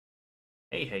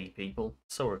Hey people,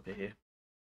 Sorapa here.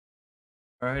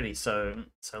 Alrighty, so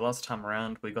last time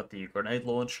around we got the grenade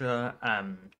launcher.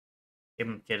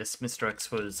 Yes, Mr. X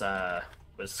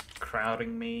was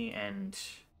crowding me, and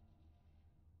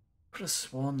I could have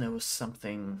sworn there was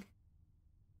something.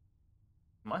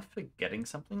 Am I forgetting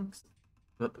something?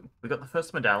 We got the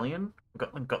first medallion. We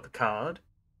got the card.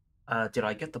 Did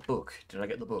I get the book? Did I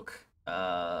get the book?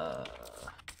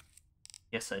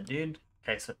 Yes, I did.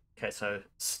 Okay, so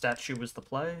statue was the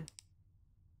play.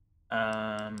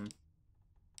 Um,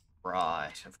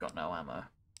 right. I've got no ammo.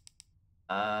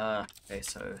 Okay,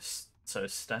 so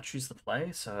statues the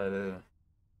play. So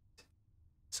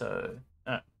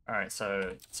all right.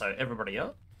 So everybody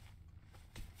up.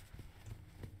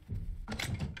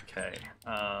 Okay.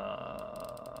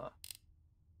 Huh.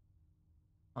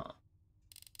 Yeah,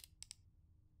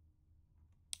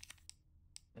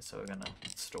 so we're gonna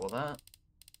store that.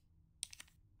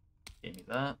 Give me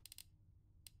that.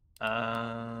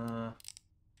 Uh.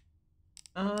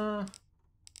 Uh.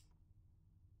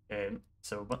 Okay.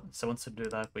 So once we do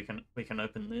that, we can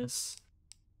open this.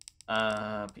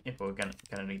 Yeah, but we're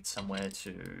gonna need somewhere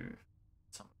to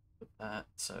put that.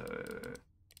 So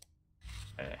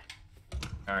okay.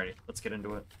 Alrighty, let's get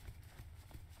into it.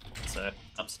 So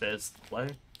upstairs play.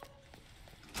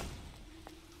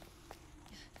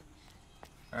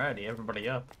 Alrighty, everybody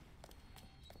up.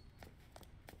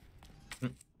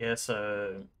 Yeah,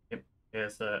 so yep, yeah,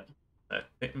 so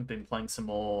I've been playing some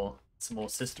more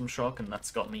System Shock, and that's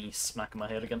got me smacking my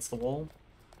head against the wall.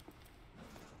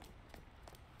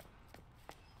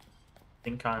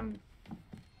 Think I'm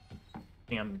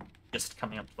think I'm just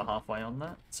coming up to the halfway on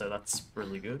that, so that's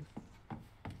really good.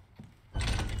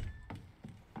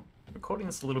 Recording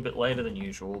this a little bit later than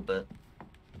usual, but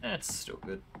it's still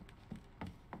good.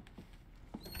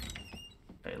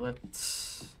 Okay, let's.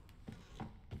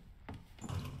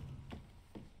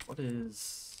 What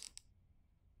is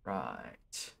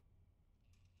right?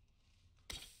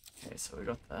 Okay, so we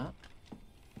got that.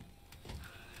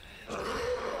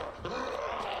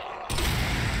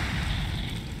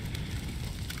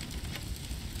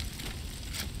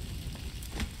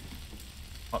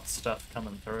 Hot stuff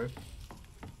coming through.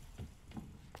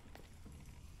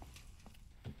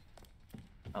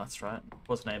 Oh, that's right.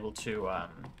 Wasn't able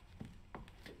to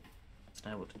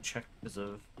check because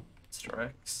of Mr.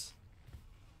 X.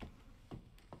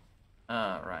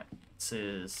 Right. This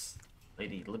is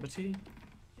Lady Liberty.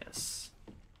 Yes.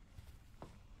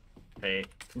 Okay.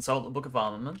 Consult the Book of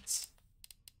Armaments.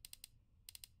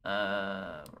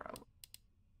 Right.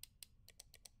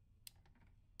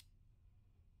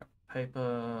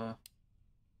 Paper.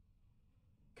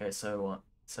 Okay, so what?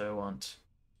 So I want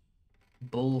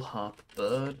Bull Harp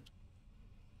Bird.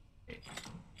 Okay.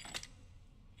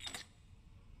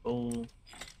 Bull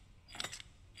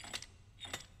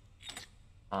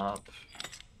Harp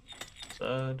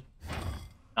Bird.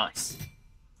 Nice.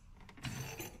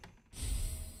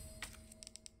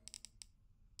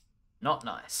 Not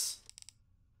nice.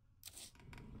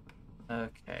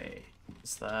 Okay.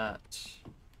 Is that...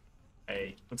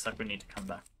 Okay, looks like we need to come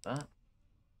back to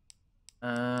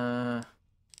that.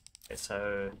 Okay,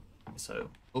 so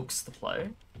books the play.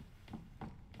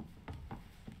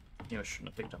 You know, I shouldn't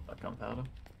have picked up that gunpowder.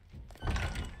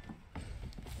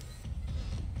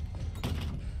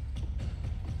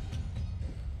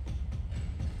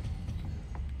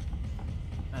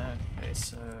 Okay,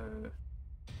 so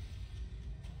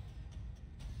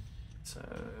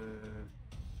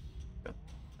got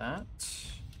that.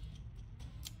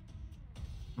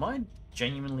 Am I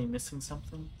genuinely missing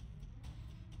something?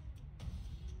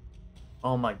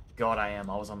 Oh my god, I am.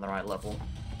 I was on the right level.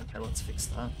 Okay, let's fix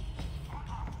that.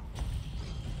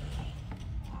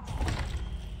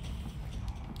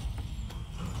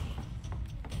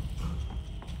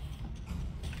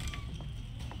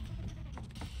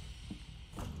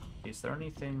 Is there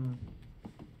anything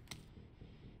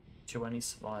to any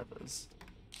survivors?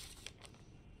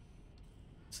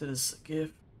 So there's a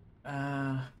gift,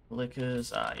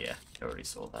 liquors. Ah, yeah, I already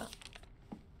saw that.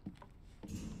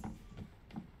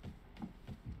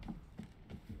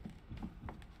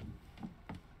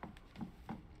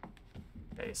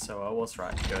 Okay, so I was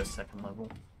right to go second level.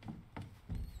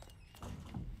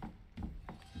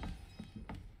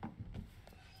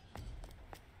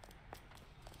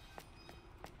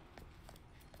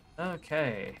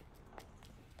 Okay.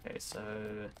 Okay, so...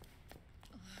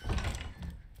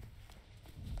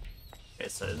 Okay,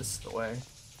 so this is the way.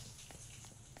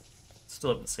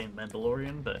 Still haven't seen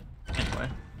Mandalorian, but anyway.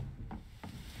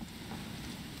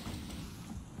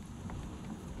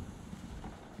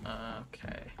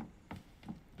 Okay.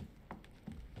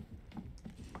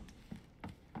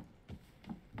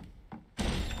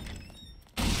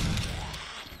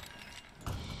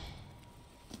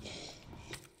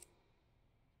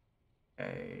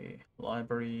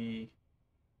 library.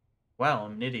 Wow,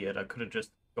 I'm an idiot. I could have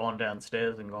just gone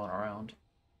downstairs and gone around.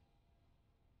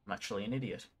 I'm actually an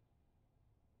idiot.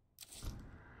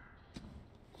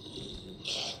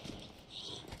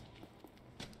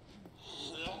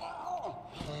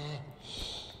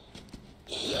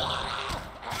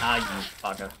 Ah, you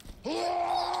bugger.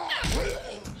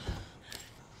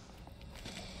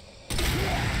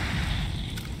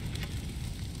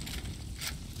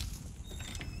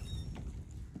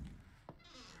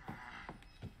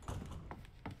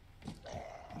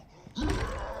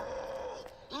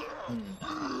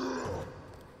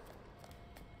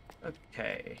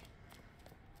 Okay.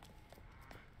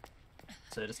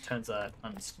 So it just turns out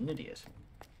I'm just an idiot.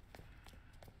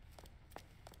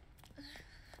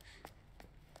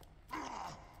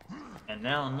 And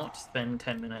now I'm not to spend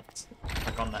 10 minutes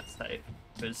like on that save,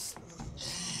 because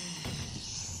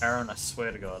Aaron, I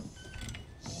swear to God.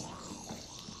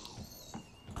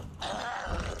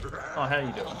 Oh, how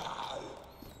you doing?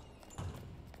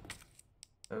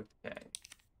 Okay.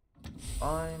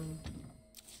 Fine.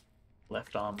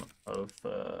 Left arm of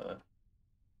the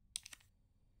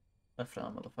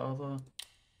father.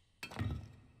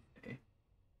 Okay.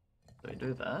 So we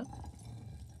do that.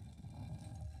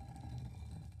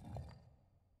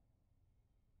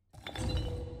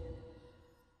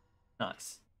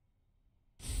 Nice.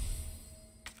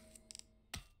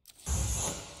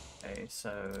 Okay,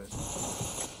 so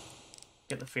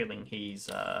get the feeling he's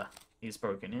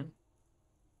broken in.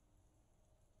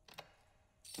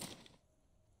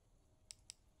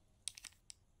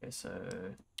 Okay, so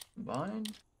combine.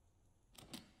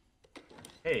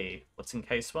 Hey, what's in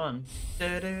case one?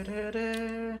 Da, da, da,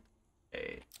 da.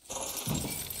 Okay.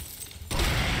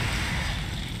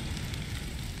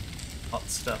 Hot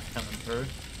stuff coming through.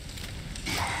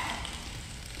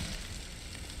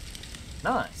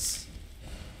 Nice.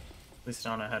 At least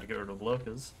I know how to get rid of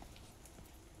lurkers.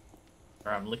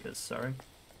 Or lickers, sorry.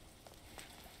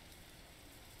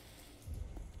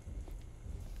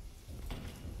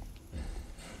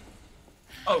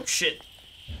 Oh shit!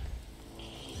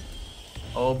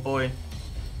 Oh boy.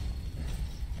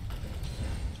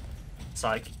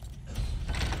 Psych.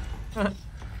 Get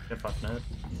fucked, nerd.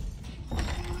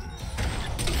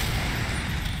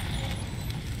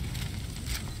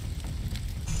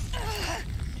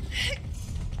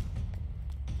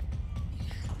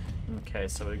 Okay,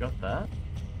 so we got that.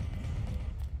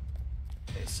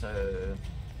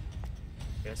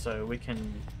 Okay, so we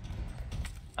can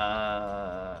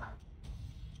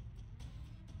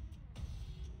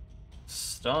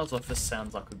Star's office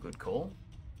sounds like a good call.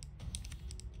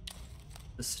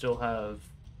 Does still have...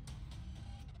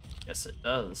 Yes, it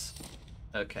does.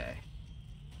 Okay.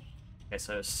 Okay,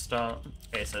 so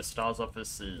Star's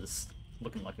office is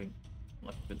looking like a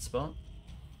good spot.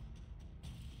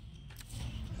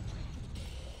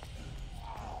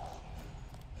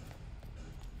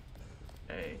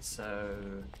 Okay, so...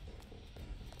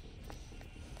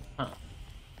 Huh.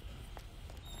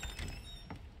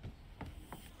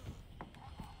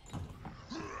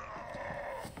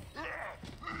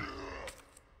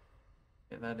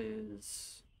 Okay, that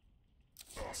is...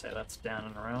 So that's down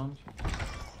and around.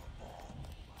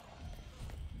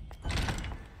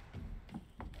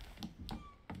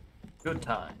 Good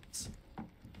times.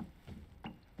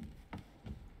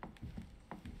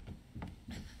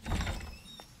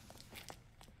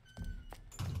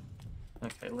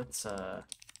 Okay, let's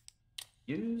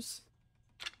use.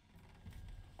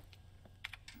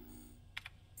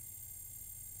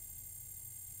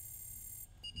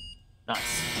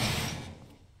 Nice.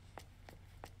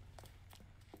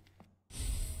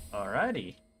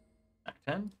 Alrighty. Back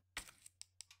 10.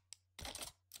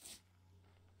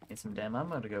 Need some damn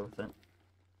ammo to go with it.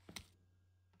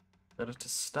 Better to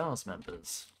Stars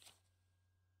members.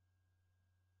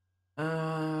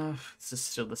 Is this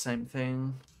still the same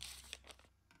thing?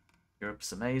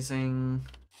 Europe's amazing.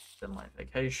 Been my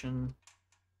vacation.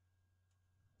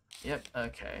 Yep,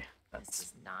 okay. This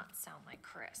does not sound like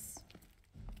Chris.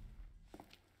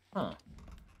 Huh.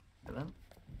 Okay then.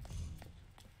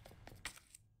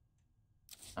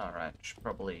 Alright, should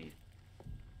probably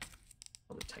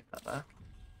take that back.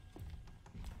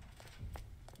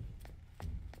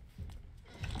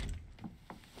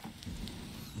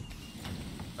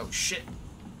 Oh shit!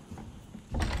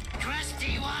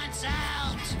 Krusty wants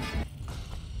out!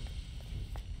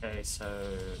 Okay,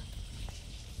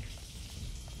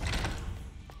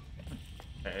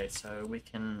 so we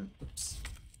can... Oops.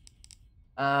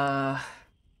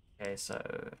 Okay, so...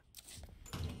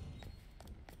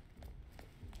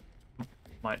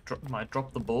 Might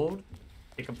drop the board,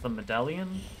 pick up the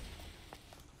medallion.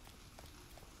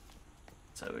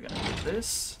 So we're gonna do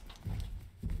this.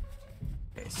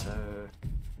 Okay, so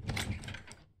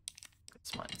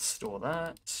let's might store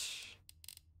that.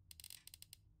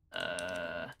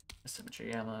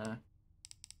 SMG ammo.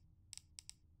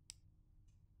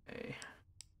 Okay.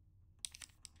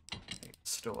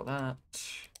 Store that.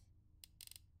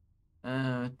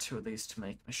 2 of these to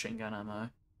make machine gun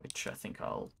ammo, which I think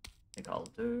I'll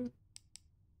do.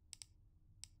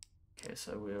 Okay,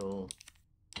 so we'll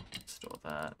store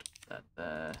that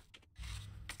there.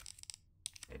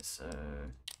 Okay, so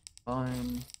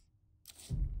fine.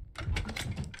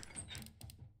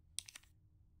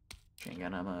 Machine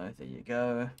gun ammo, there you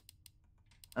go.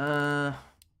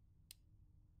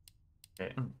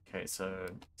 Okay, so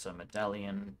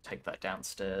medallion, take that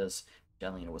downstairs.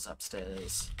 Medallion was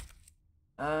upstairs.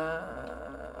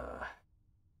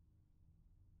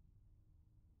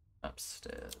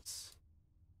 Upstairs.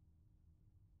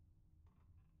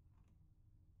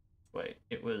 Wait,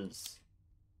 it was...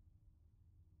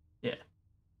 Yeah.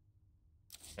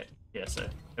 Okay, yeah, so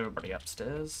everybody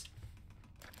upstairs.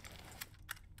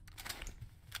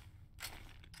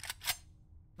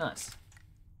 Nice.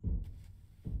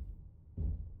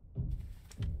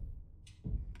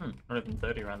 Not even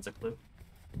 30 rounds a clip.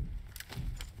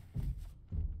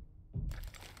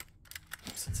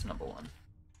 Oops, it's number 1.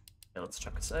 Okay, let's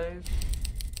chuck a save.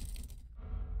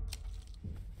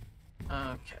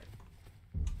 Okay.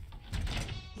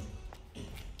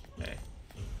 Okay,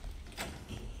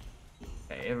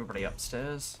 everybody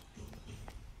upstairs.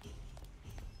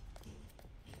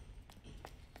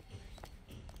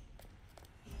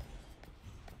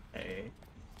 Okay,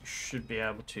 you should be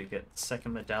able to get the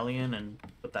second medallion and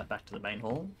put that back to the main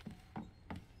hall.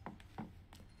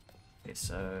 Okay,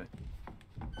 so...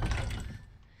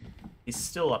 He's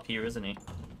still up here, isn't he?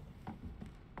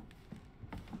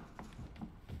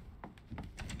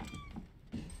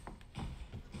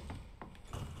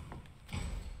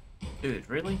 Dude,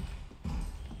 really?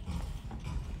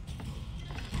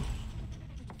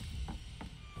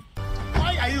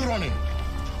 Why are you running?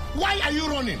 Why are you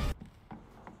running?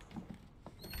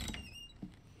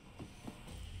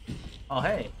 Oh,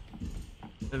 hey.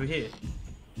 Over here.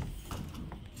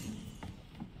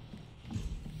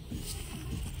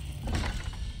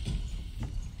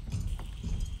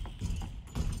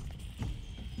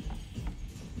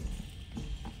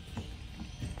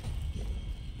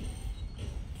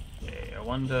 Okay, I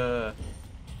wonder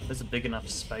if there's a big enough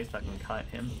space I can kite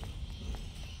him.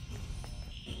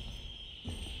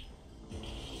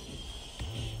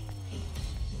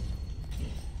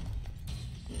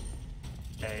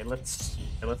 Okay, let's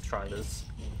try this.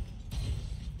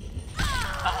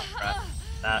 Oh, crap.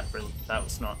 That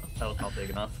was not big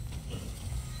enough.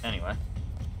 Anyway.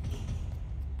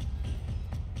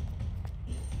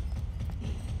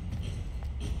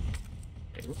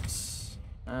 Okay, whoops.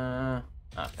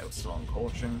 Okay, we're still on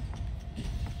caution.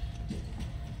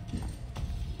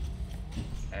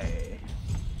 Okay.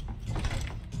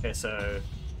 Okay, so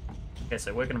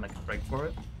we're gonna make a break for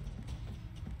it.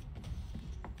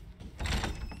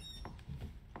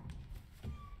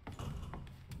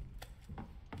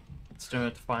 Let's do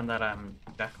it to find that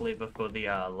jack lever for the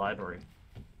library.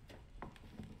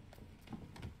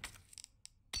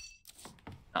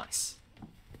 Nice.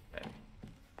 Okay.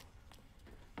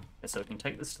 Okay, so we can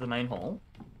take this to the main hall.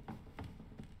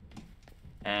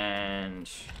 And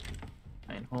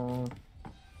main hall.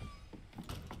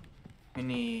 We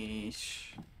need...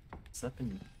 Has that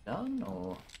been done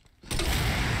or...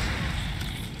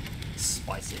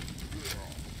 Spicy.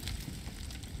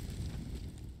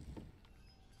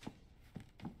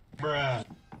 Bruh.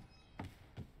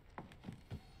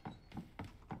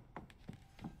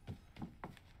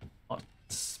 Hot,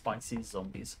 spicy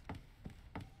zombies.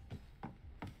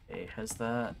 Okay, has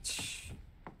that...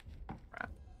 Crap.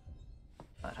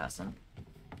 That hasn't.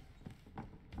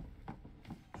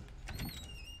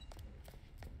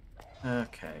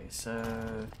 Okay,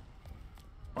 so...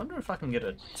 I wonder if I can get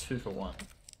a 2-for-1.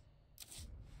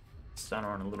 Starting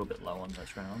on a little bit low on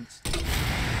those rounds.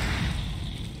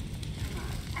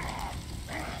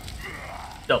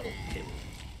 Double kill.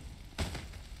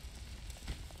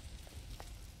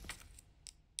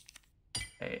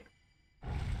 Okay.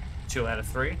 2 out of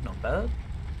 3, not bad.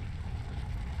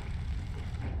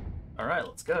 Alright,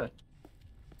 let's go.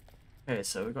 Okay,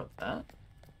 so we got that.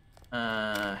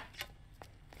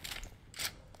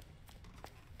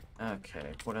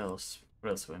 Okay, what else? What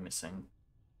else are we missing?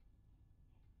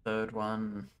 Third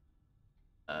one.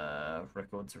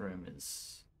 Records room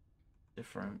is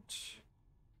different.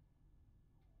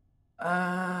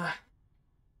 I'm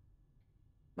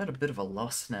at a bit of a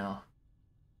loss now.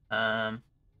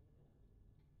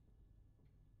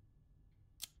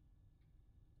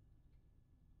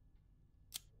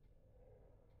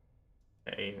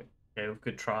 Okay, we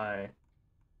could try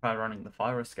running the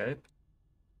fire escape,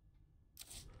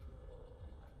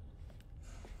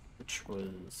 which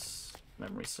was,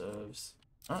 memory serves.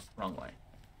 Oh, wrong way.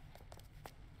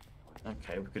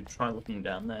 Okay, we could try looking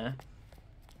down there.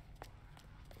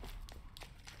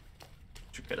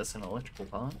 Should get us an electrical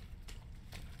part.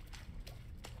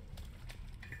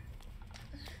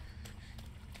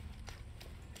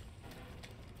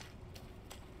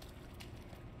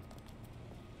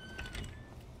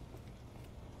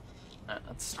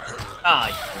 That's... Ah,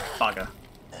 you bugger.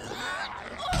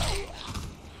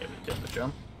 Yeah, we did the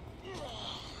jump.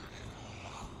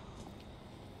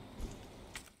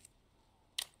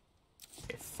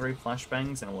 Okay, 3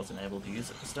 flashbangs and I wasn't able to use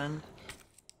it just then.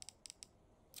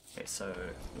 Okay, so...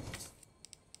 Oops.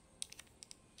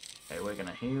 Okay, we're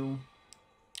gonna heal.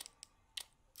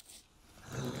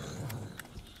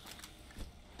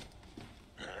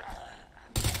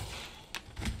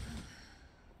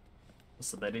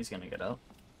 So that he's gonna get up.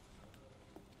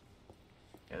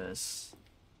 Okay, there's...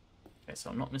 Okay, so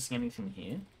I'm not missing anything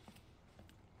here.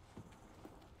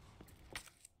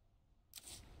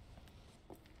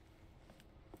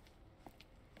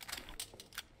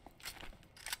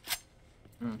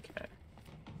 Okay.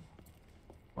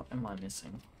 What am I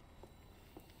missing?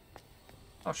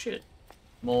 Oh shit.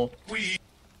 More.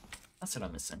 That's what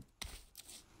I'm missing.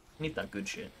 I need that good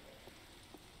shit.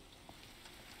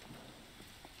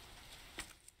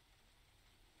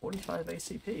 $45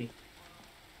 ACP.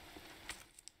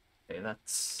 Okay,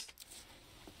 that's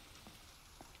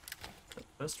the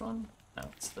first one? No,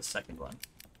 it's the second one.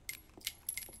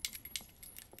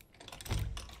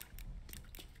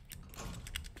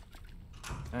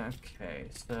 Okay,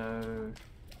 so...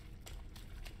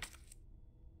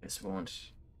 Guess we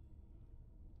want...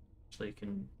 Actually,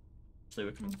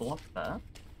 we can block that.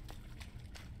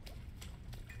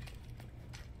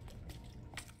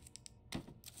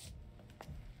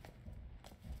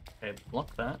 Okay,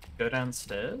 block that. Go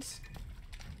downstairs.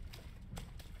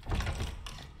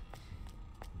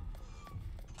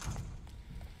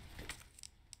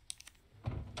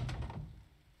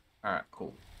 Alright,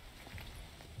 cool.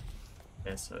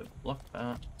 Okay, so block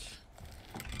that.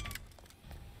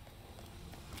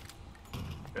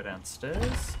 Go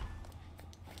downstairs.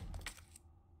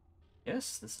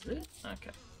 Yes, this is it?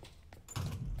 Okay.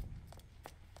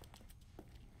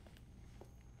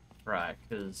 Right,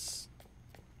 because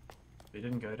we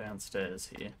didn't go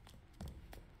downstairs here.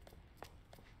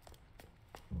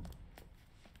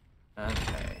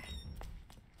 Okay.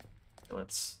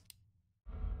 Let's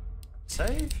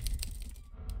save.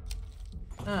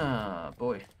 Ah,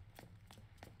 boy.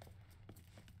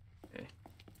 Okay.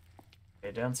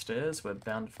 Okay, downstairs, we're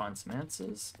bound to find some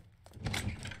answers.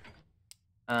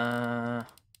 Green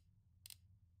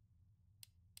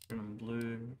and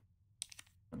blue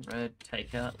and red,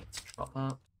 take out, let's drop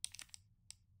up.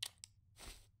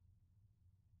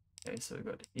 Okay, so we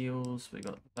got heals, we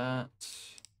got that.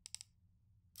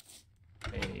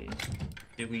 Okay,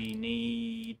 do we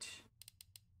need...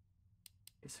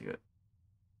 Okay, so we got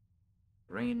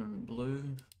green and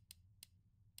blue.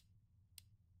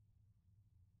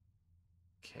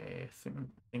 Okay, I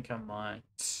think I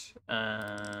might...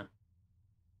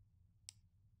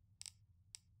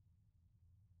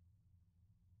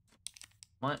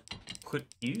 might put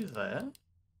you there.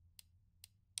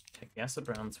 Take the acid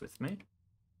rounds with me.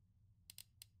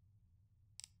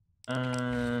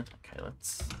 Okay,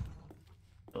 let's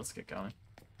get going.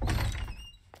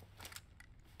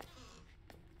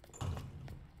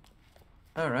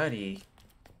 Alrighty.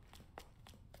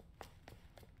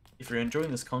 If you're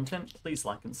enjoying this content, please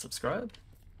like and subscribe.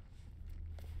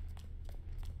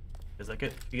 Because I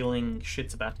get the feeling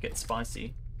shit's about to get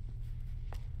spicy.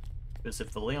 Because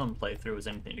if the Leon playthrough is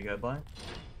anything to go by...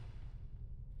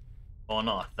 Or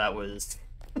not, that was...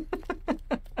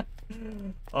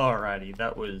 Alrighty,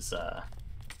 that was,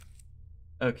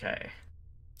 okay.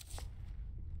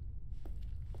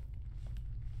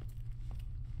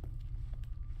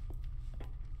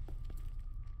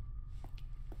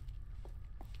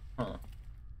 Huh.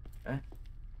 Okay.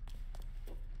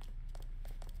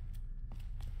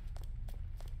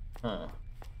 Huh.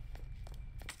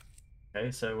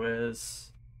 Okay, so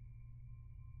where's...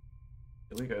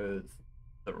 Do we go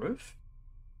the roof?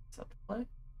 Is that the play?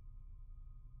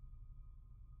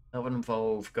 That would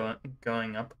involve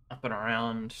going up and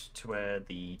around to where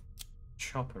the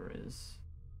chopper is.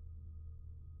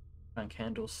 Find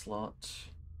candle slot.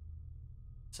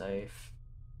 Safe.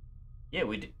 Yeah,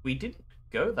 we didn't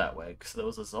go that way because there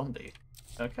was a zombie.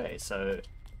 Okay, so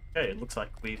okay, it looks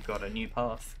like we've got a new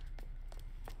path.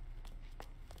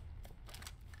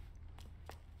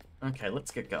 Okay,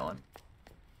 let's get going.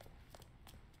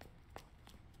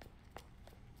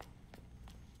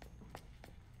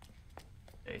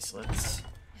 Okay, so let's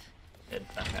head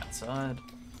back outside.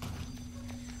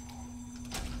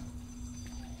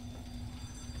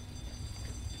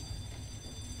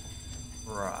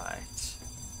 Right.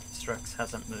 Strux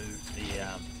hasn't moved the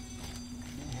Hell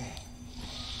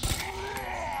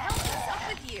is up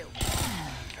with you?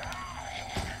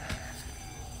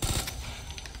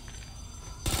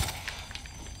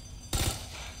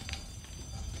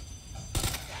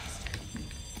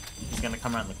 He's gonna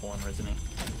come around the corner, isn't he?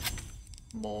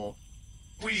 More.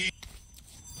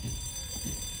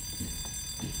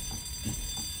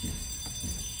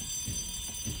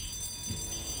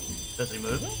 Does he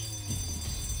move it?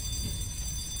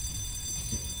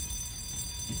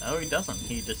 No, he doesn't.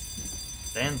 He just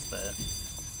stands there.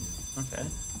 Okay.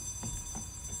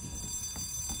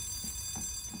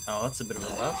 Oh, that's a bit of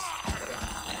a bust.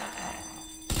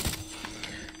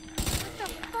 What the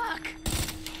fuck?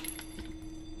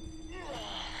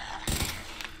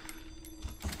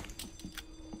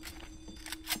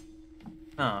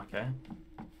 Oh, okay.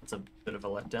 That's a bit of a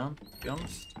letdown, to be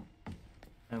honest.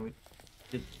 And we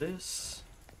did this.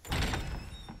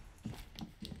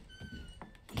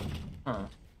 Huh.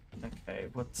 Okay,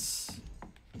 what's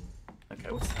the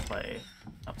play?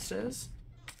 Upstairs?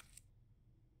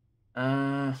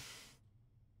 Okay,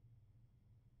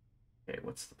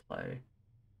 what's the play?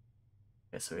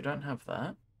 Okay, so we don't have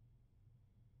that.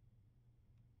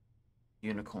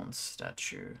 Unicorn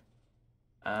statue.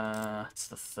 It's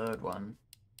the third one.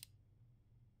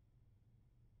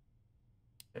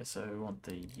 Okay, so we want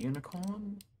the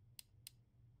unicorn.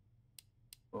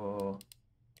 Or,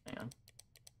 hang on.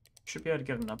 Should be able to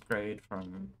get an upgrade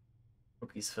from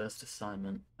Rookie's first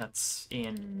assignment. That's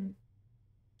in...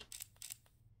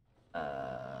 where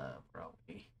are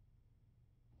we?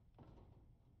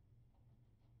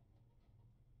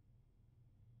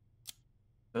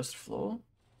 First floor?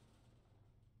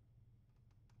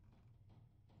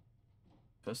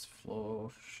 First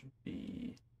floor should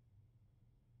be...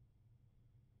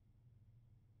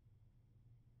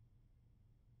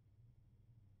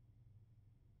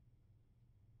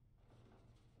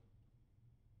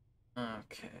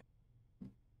 Okay.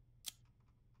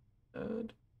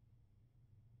 Third.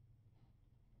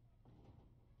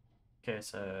 Okay,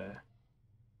 so...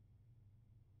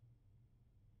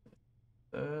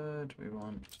 Third, we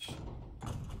want...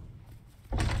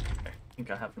 Okay, I think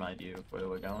I have an idea of where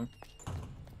we're going.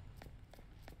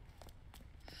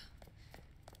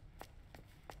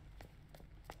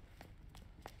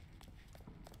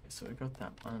 Okay, so we got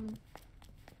that one.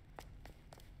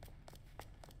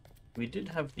 We did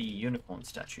have the unicorn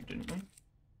statue, didn't we?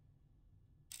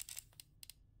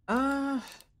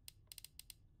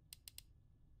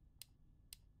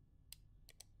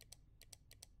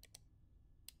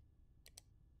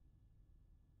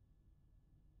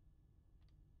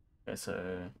 Okay,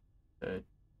 so the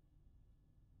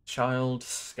child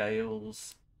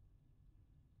scales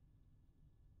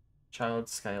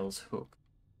hook.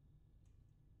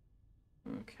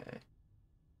 Okay.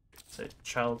 So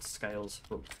child scales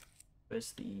hook.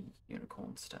 Where's the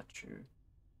unicorn statue?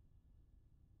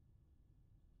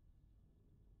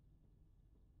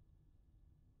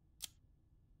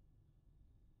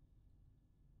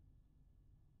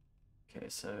 Okay,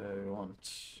 so we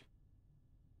want...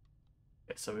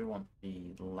 Okay, so we want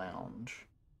the lounge.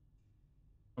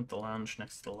 Want the lounge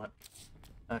next to the left.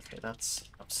 Okay, that's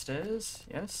upstairs,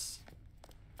 yes.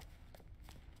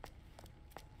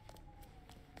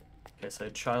 Okay, so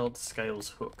child scales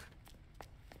hook.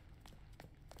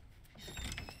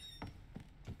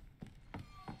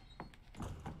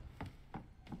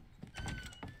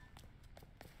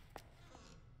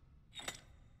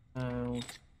 Child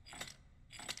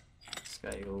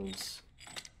scales.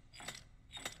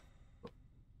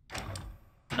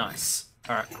 Nice.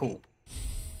 Alright, cool.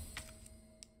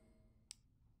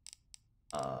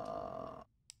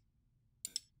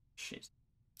 Shit.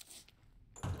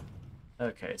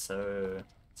 Okay, so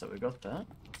we got that.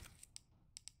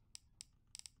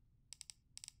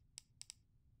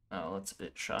 Oh, that's a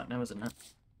bit sharp now, isn't it?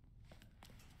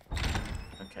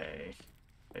 Okay.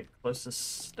 Okay,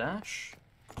 closest stash.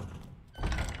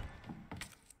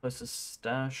 Closest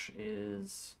stash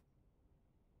is...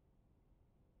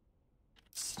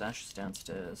 Stash is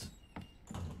downstairs.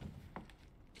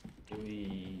 Do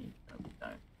we... Oh, no.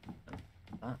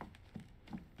 That.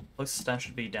 Closest stash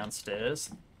should be downstairs.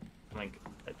 Like...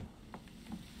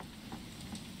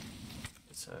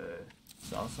 So...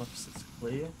 South office is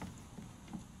clear.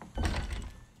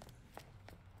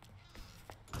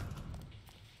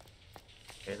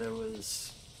 Okay, there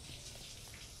was...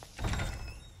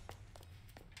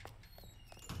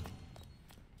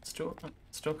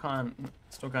 still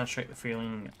can't shake the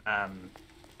feeling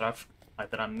that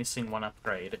I'm missing one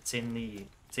upgrade. It's in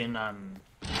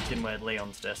where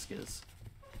Leon's desk is.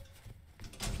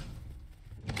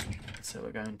 So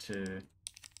we're going to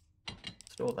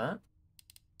store that.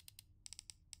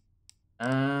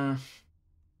 I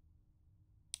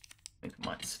think I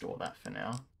might store that for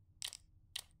now.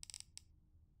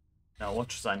 Now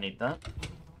watch as I need that.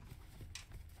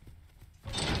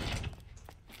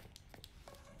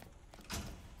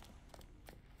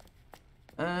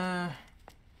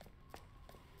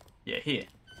 Yeah, here.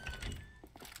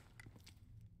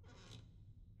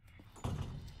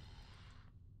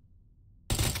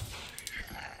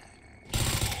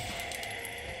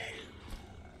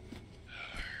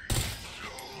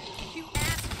 You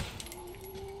ass.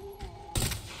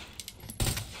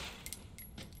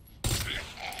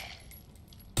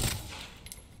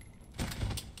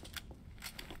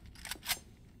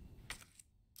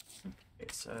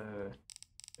 Okay, so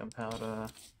gunpowder.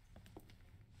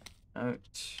 Note.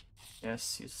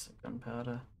 Yes, use some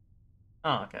gunpowder.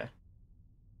 Oh, okay.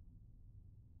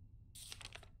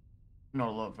 Not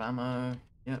a lot of ammo.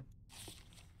 Yep.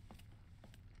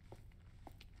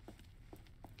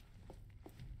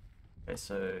 Okay,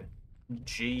 so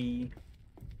G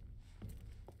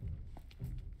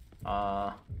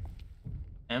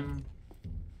M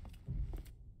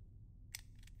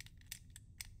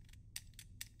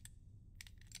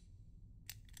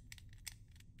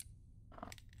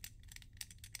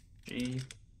G.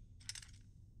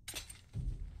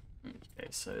 Okay,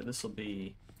 so this will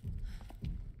be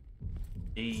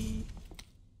D.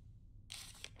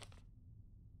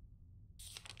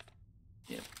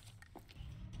 Yep.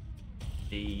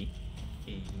 D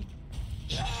E.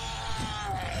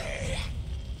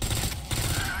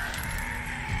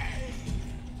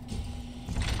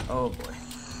 Oh boy.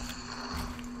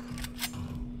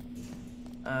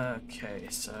 Okay,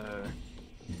 so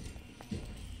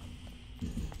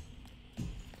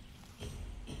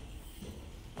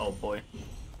oh boy.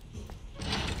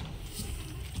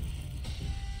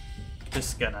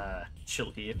 Just gonna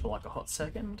chill here for like a hot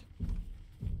second.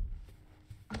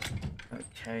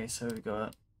 Okay, so we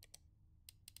got.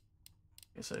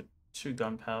 Okay, so 2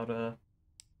 gunpowder.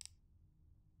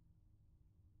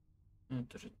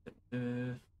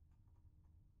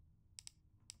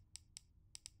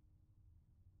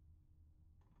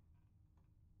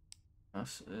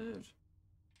 Mustard.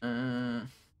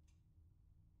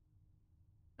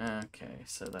 Okay,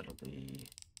 so that'll be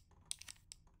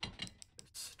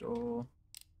store.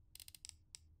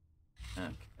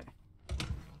 Okay.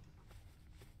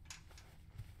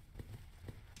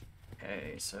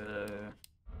 Okay, so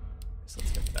let's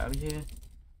get that out of here.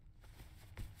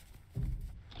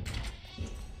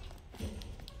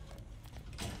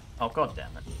 Oh god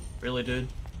damn it. Really, dude?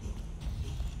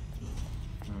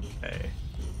 Okay.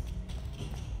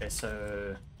 Okay,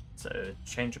 so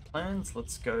change of plans.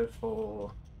 Let's go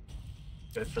for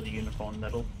the unicorn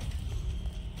medal.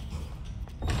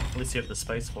 At least you have the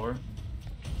space for it.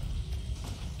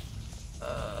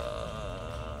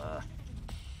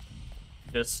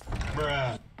 Just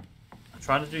Bruh. I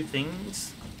try to do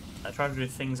things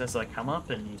as I come up,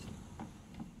 and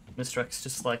Mr. X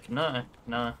just like, no.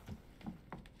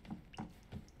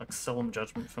 Like solemn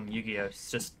judgment from Yu-Gi-Oh!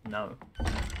 It's just no.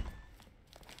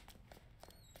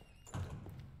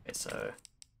 Okay, so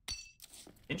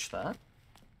pinch that.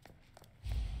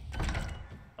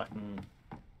 I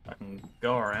can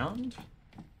go around.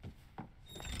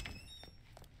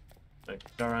 So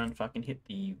go around if I can hit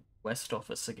the west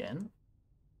office again.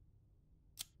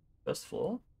 First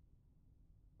floor.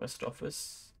 West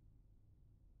office.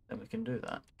 Then we can do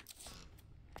that.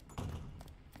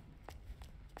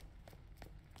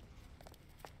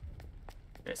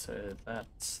 Okay, so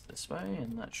that's this way,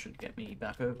 and that should get me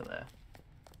back over there.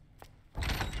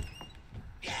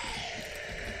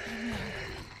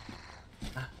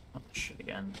 Ah, not this shit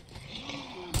again.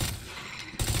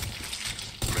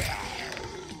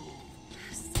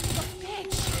 Son of a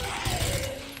bitch.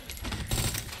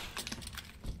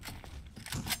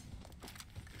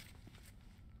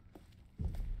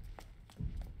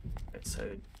 Okay, so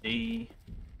D,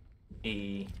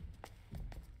 E,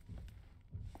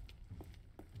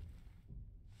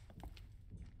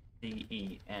 D,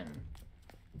 E, N.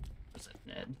 Was it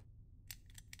Ned?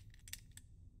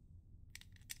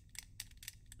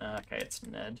 Okay, it's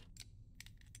Ned.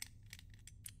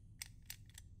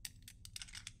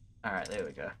 Alright, there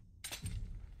we go.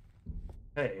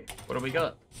 Hey, what do we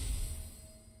got?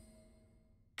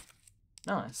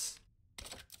 Nice.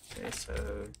 Okay,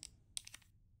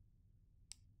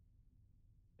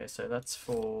 so that's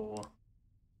for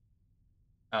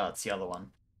Oh, it's the other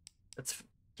one. It's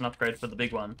an upgrade for the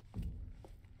big one.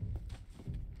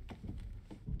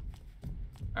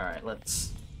 All right,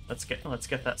 let's get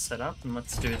that set up and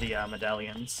let's do the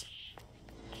medallions.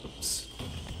 Oops.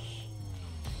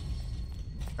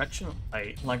 Actually,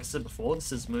 like I said before,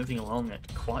 this is moving along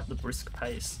at quite the brisk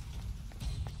pace.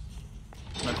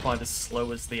 Not quite as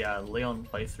slow as the Leon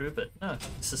playthrough, but no,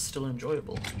 this is still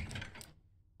enjoyable.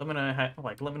 Let me know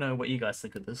let me know what you guys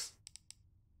think of this.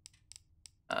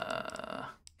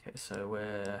 Okay, so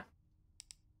we're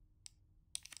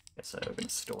gonna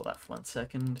store that for 1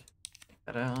 second. Take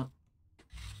that out.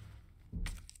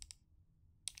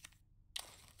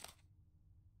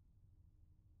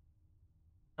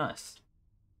 Nice.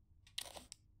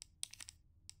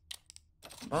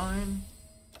 Combine.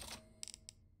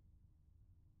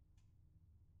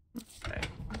 Okay.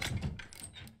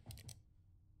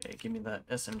 Okay, give me that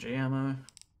SMG ammo.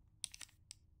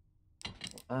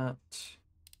 All that.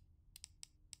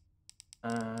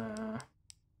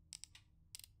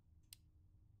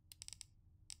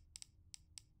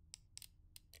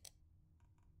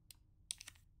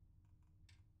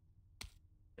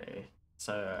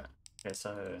 Okay,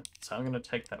 so I'm gonna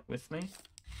take that with me.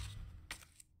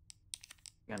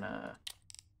 Gonna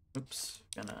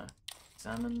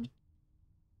examine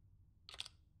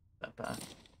that back.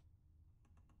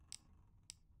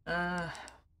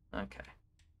 Okay.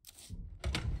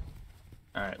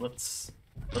 All right, let's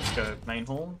go main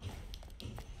hall.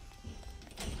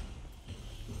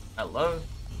 Hello.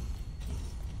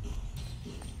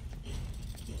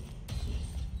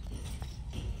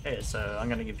 Okay, so I'm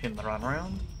gonna give him the run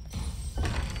around.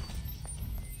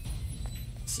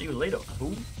 See you later,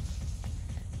 fool.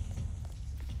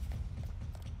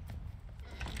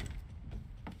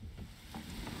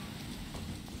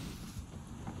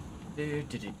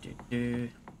 Do.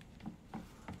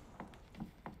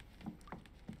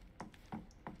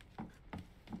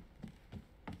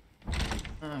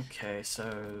 Okay,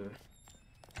 so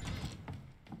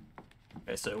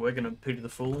we're gonna pity the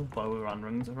fool while we run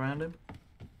rings around him.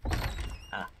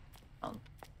 Ah, fun.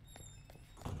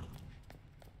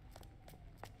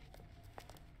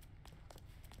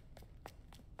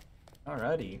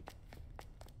 Alrighty.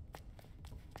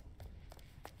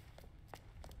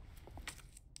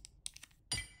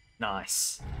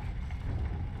 Nice.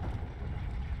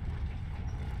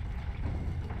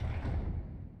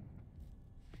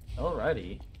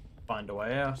 Alrighty. Find a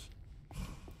way out.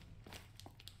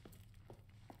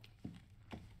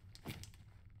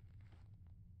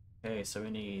 Okay, so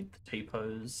we need the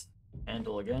T-pose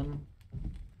handle again.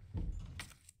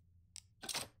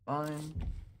 Fine.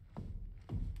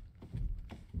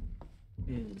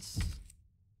 Is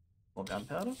more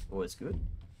gunpowder, always good.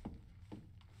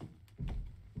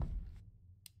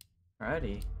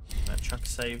 Alrighty, gonna chuck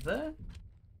save there.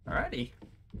 Alrighty.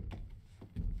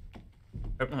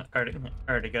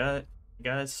 Alrighty,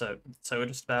 guys. So we're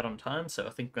just about on time. So I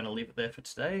think we're gonna leave it there for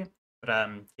today. But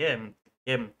yeah,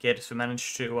 just we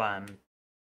managed to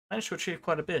achieve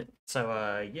quite a bit.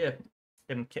 So yeah.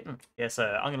 So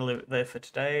I'm gonna leave it there for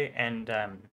today. And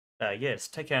yeah,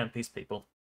 just take care and peace, people.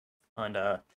 And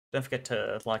don't forget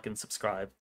to like and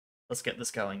subscribe. Let's get this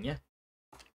going. Yeah.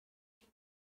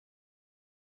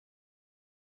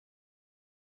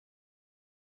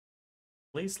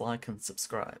 Please like and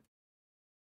subscribe.